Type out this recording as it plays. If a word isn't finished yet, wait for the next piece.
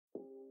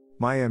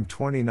My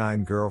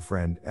M29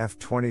 girlfriend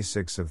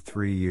F26 of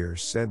 3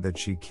 years said that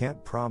she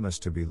can't promise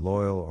to be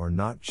loyal or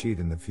not cheat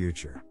in the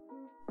future.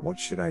 What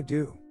should I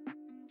do?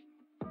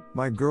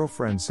 My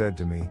girlfriend said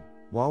to me,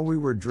 while we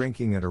were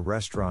drinking at a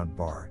restaurant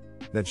bar,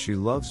 that she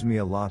loves me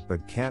a lot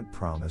but can't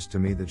promise to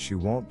me that she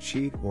won't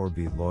cheat or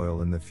be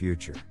loyal in the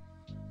future.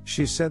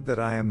 She said that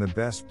I am the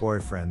best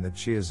boyfriend that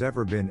she has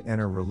ever been in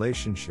a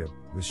relationship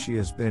with. She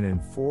has been in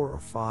 4 or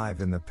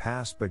 5 in the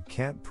past but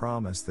can't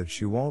promise that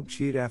she won't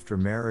cheat after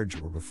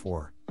marriage or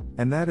before,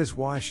 and that is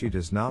why she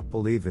does not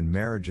believe in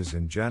marriages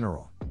in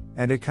general,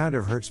 and it kind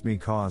of hurts me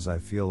cause I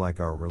feel like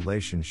our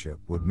relationship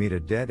would meet a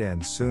dead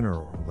end sooner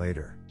or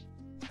later.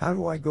 How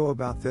do I go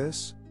about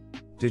this?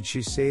 Did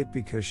she say it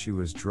because she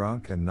was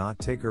drunk and not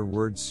take her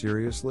words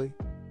seriously?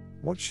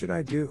 What should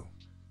I do?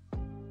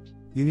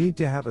 You need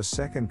to have a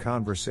second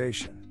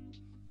conversation.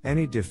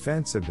 Any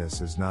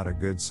defensiveness is not a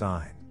good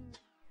sign.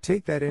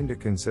 Take that into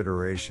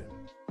consideration.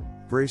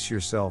 Brace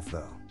yourself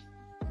though.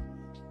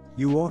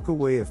 You walk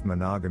away if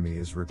monogamy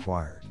is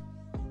required.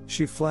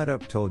 She flat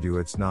up told you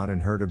it's not in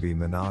her to be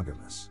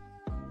monogamous.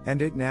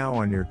 End it now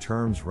on your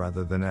terms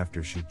rather than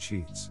after she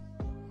cheats.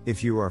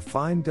 If you are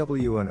fine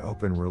an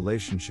open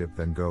relationship,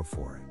 then go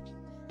for it.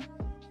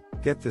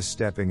 Get this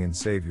stepping and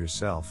save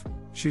yourself.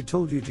 She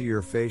told you to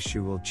your face she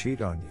will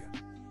cheat on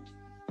you.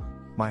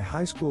 My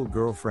high school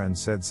girlfriend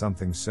said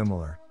something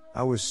similar.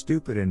 I was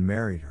stupid and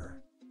married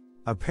her.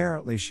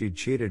 Apparently she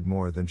cheated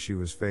more than she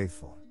was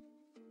faithful.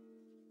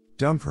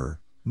 Dump her,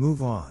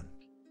 move on.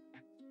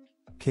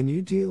 Can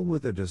you deal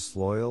with a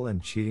disloyal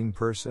and cheating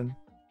person?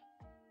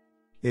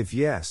 If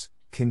yes,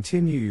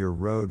 continue your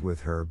road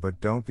with her,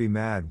 but don't be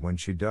mad when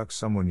she ducks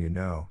someone you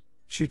know.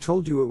 She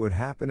told you it would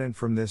happen, and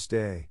from this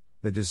day,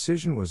 the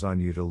decision was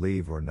on you to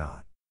leave or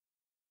not.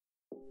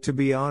 To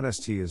be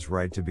honest, he is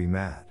right to be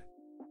mad.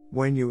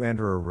 When you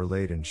enter a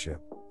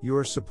relationship, you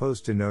are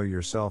supposed to know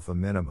yourself a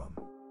minimum.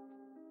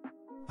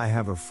 I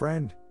have a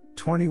friend,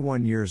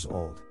 21 years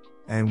old,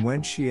 and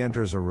when she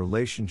enters a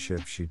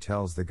relationship she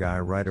tells the guy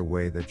right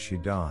away that she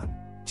don't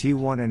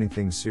want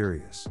anything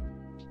serious.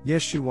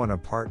 Yes, she want a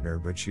partner,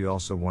 but she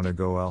also want to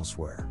go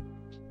elsewhere.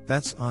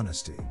 That's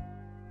honesty.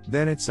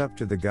 Then it's up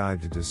to the guy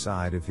to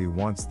decide if he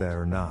wants that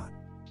or not.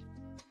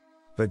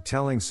 But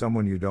telling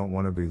someone you don't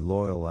want to be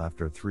loyal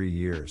after 3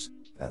 years,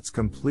 that's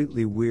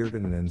completely weird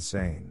and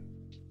insane.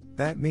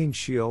 That means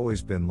she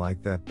always been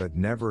like that but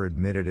never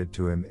admitted it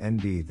to him.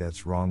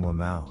 That's wrong,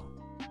 Lamau.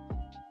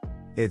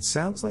 It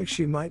sounds like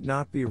she might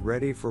not be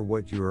ready for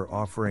what you are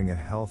offering, a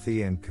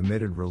healthy and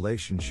committed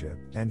relationship,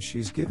 and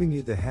she's giving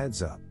you the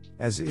heads up,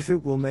 as if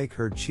it will make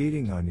her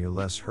cheating on you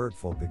less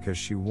hurtful because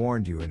she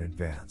warned you in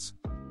advance.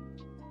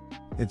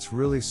 It's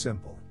really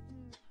simple.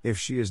 If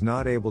she is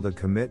not able to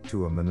commit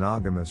to a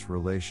monogamous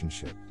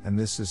relationship, and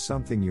this is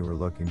something you are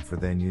looking for,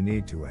 then you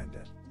need to end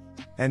it.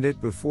 End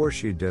it before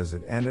she does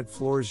it, and it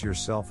floors your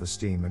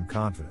self-esteem and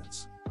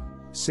confidence.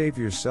 Save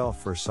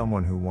yourself for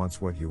someone who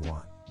wants what you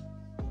want.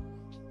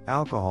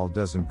 Alcohol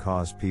doesn't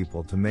cause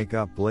people to make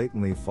up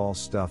blatantly false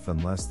stuff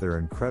unless they're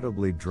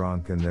incredibly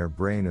drunk and their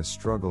brain is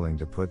struggling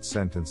to put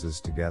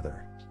sentences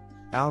together.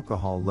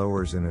 Alcohol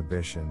lowers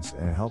inhibitions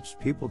and helps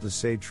people to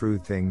say true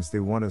things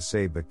they want to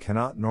say but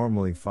cannot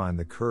normally find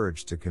the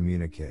courage to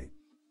communicate.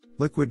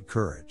 Liquid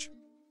courage.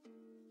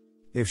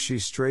 If she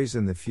strays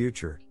in the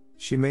future,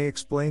 she may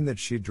explain that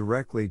she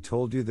directly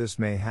told you this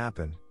may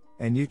happen,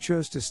 and you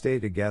chose to stay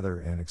together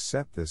and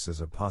accept this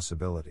as a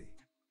possibility.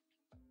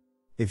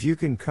 If you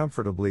can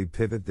comfortably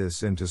pivot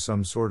this into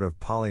some sort of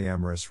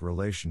polyamorous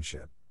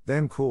relationship,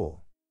 then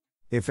cool.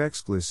 If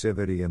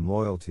exclusivity and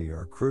loyalty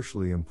are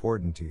crucially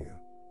important to you,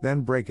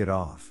 then break it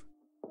off.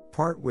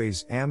 Part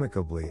ways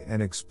amicably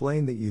and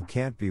explain that you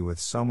can't be with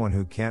someone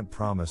who can't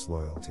promise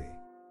loyalty.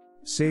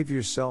 Save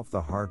yourself the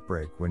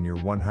heartbreak when you're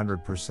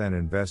 100%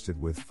 invested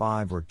with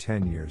 5 or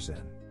 10 years in.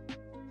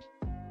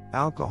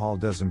 Alcohol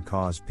doesn't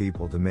cause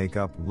people to make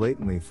up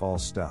blatantly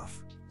false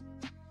stuff.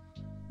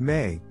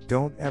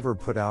 Don't ever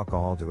put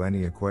alcohol to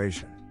any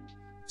equation.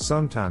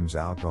 Sometimes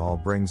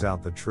alcohol brings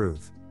out the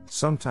truth.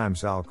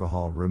 Sometimes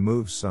alcohol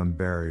removes some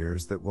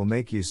barriers that will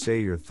make you say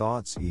your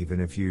thoughts even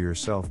if you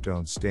yourself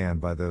don't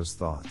stand by those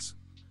thoughts.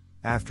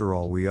 After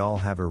all, we all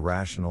have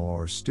irrational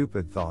or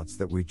stupid thoughts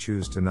that we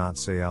choose to not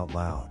say out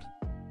loud.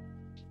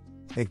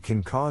 It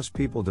can cause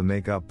people to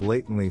make up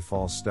blatantly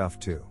false stuff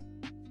too.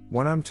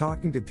 When I'm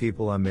talking to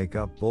people, I make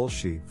up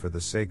bullshit for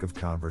the sake of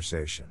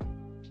conversation.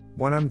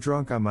 When I'm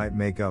drunk, I might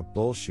make up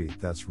bullshit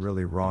that's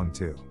really wrong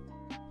too.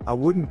 I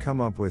wouldn't come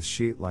up with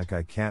shit like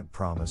I can't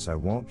promise I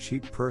won't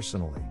cheat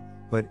personally,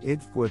 but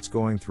it's what's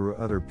going through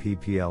other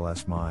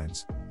PPL's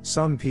minds.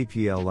 Some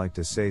PPL like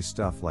to say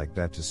stuff like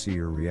that to see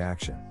your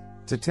reaction,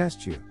 to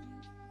test you.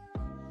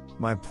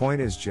 My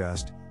point is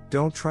just,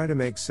 don't try to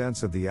make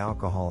sense of the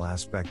alcohol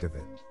aspect of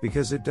it,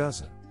 because it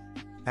doesn't.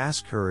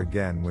 Ask her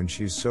again when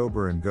she's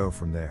sober and go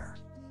from there.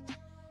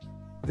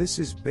 This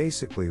is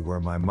basically where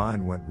my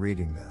mind went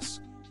reading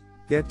this.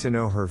 Get to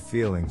know her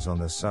feelings on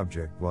the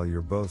subject while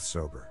you're both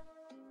sober.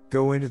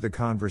 Go into the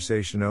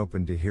conversation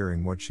open to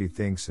hearing what she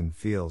thinks and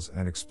feels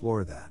and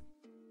explore that.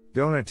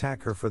 Don't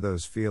attack her for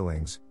those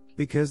feelings,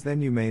 because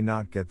then you may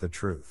not get the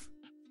truth.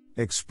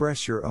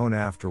 Express your own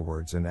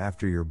afterwards, and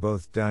after you're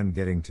both done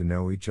getting to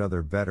know each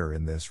other better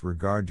in this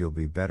regard, you'll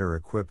be better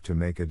equipped to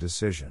make a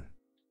decision.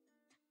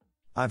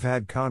 I've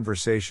had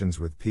conversations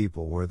with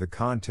people where the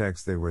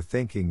context they were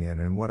thinking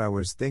in and what I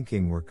was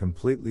thinking were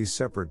completely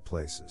separate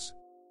places.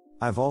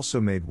 I've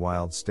also made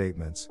wild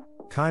statements,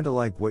 kinda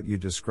like what you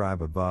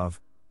describe above,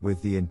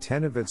 with the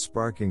intent of it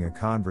sparking a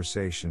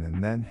conversation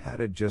and then had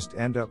it just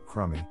end up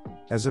crummy,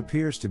 as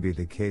appears to be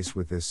the case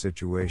with this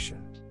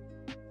situation.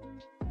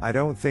 I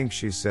don't think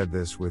she said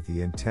this with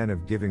the intent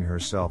of giving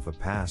herself a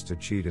pass to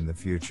cheat in the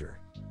future.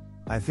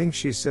 I think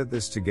she said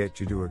this to get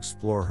you to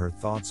explore her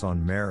thoughts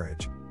on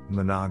marriage,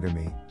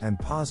 monogamy, and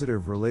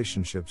positive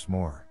relationships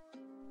more.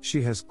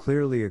 She has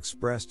clearly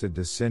expressed a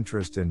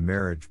disinterest in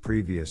marriage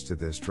previous to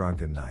this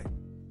drunken night.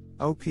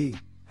 OP,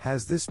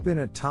 has this been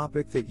a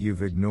topic that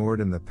you've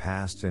ignored in the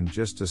past and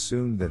just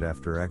assumed that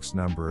after X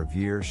number of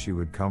years she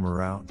would come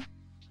around?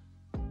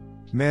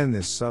 Man,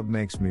 this sub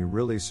makes me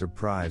really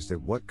surprised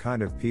at what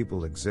kind of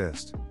people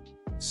exist.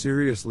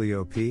 Seriously,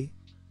 OP?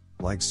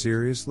 Like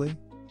seriously?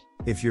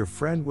 If your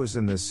friend was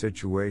in this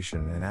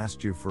situation and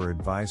asked you for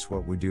advice,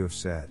 what would you have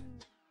said?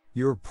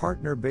 Your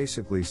partner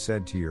basically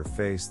said to your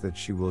face that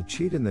she will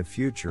cheat in the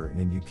future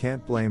and you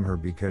can't blame her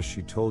because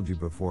she told you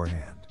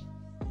beforehand.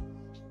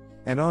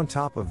 And on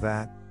top of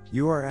that,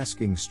 you are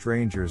asking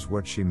strangers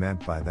what she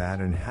meant by that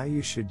and how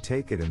you should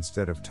take it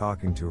instead of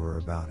talking to her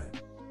about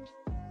it.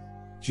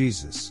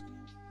 Jesus.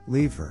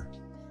 Leave her.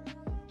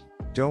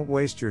 Don't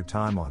waste your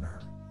time on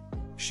her.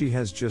 She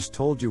has just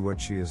told you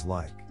what she is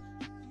like.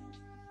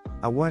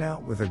 I went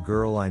out with a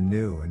girl I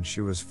knew and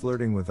she was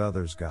flirting with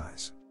others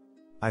guys.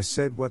 I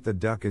said, what the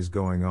duck is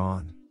going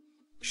on?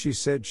 She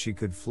said she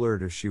could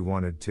flirt if she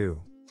wanted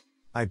to.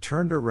 I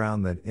turned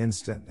around that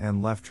instant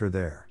and left her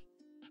there.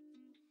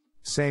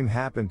 Same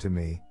happened to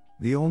me,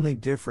 the only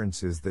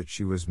difference is that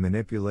she was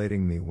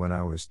manipulating me when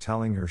I was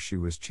telling her she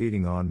was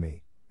cheating on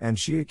me, and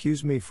she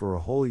accused me for a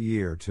whole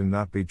year to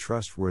not be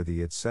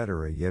trustworthy,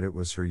 etc. Yet it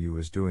was her who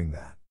was doing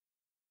that.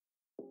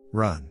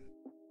 Run.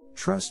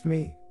 Trust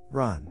me,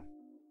 run.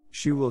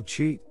 She will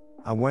cheat.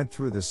 I went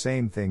through the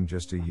same thing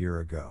just a year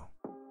ago.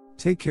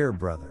 Take care,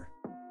 brother.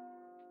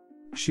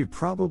 She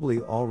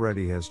probably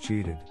already has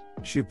cheated.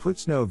 She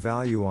puts no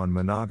value on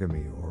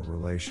monogamy or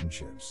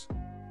relationships.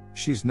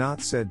 She's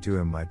not said to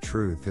him, my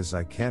truth is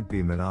I can't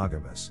be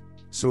monogamous,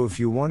 so if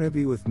you want to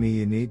be with me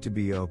you need to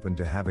be open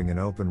to having an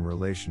open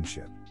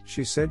relationship.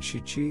 She said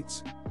she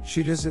cheats.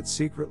 She does it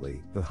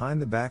secretly,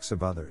 behind the backs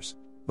of others,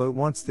 but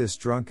wants this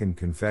drunken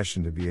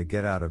confession to be a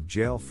get out of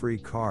jail free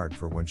card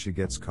for when she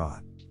gets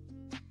caught.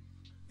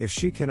 If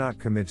she cannot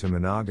commit to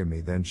monogamy,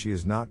 then she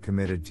is not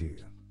committed to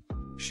you.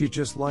 She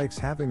just likes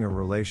having a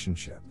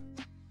relationship.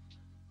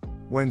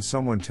 When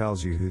someone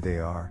tells you who they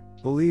are,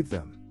 believe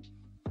them.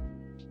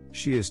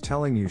 She is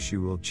telling you she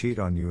will cheat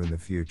on you in the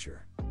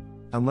future.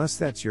 Unless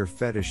that's your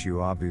fetish,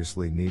 you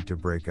obviously need to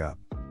break up.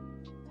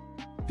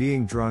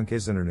 Being drunk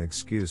isn't an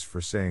excuse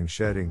for saying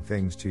shedding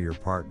things to your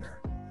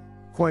partner.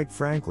 Quite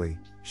frankly,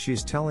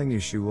 she's telling you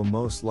she will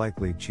most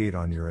likely cheat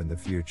on you in the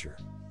future.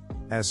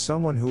 As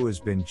someone who has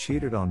been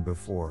cheated on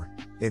before,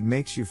 it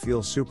makes you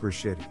feel super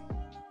shitty.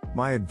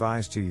 My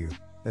advice to you,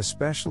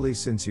 especially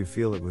since you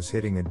feel it was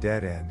hitting a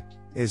dead end,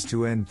 is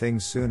to end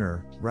things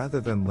sooner, rather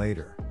than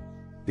later.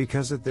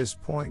 Because at this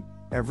point,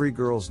 every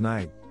girl's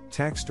night,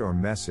 text or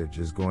message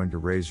is going to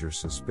raise your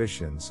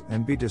suspicions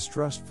and be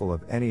distrustful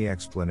of any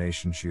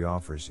explanation she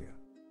offers you.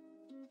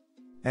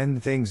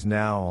 End things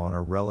now on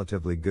a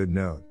relatively good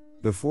note,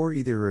 before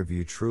either of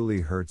you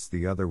truly hurts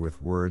the other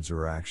with words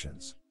or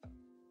actions.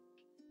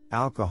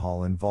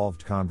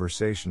 Alcohol-involved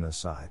conversation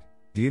aside,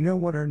 do you know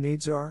what her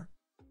needs are?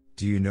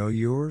 Do you know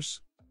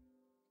yours?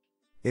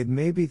 It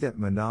may be that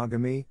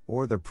monogamy,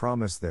 or the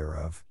promise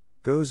thereof,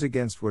 goes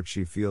against what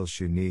she feels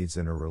she needs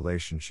in a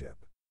relationship.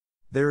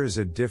 There is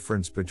a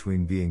difference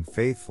between being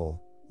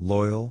faithful,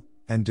 loyal,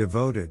 and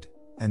devoted,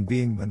 and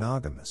being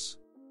monogamous.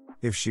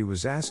 If she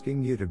was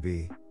asking you to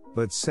be,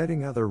 but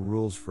setting other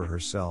rules for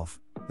herself,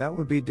 that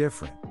would be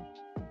different.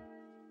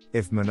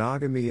 If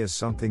monogamy is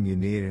something you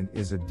need and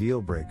is a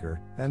deal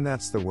breaker, then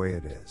that's the way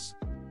it is.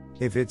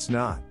 If it's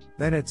not,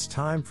 then it's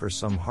time for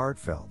some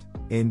heartfelt,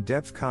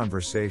 in-depth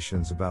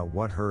conversations about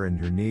what her and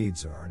your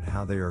needs are and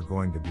how they are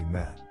going to be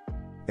met.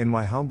 In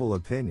my humble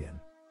opinion,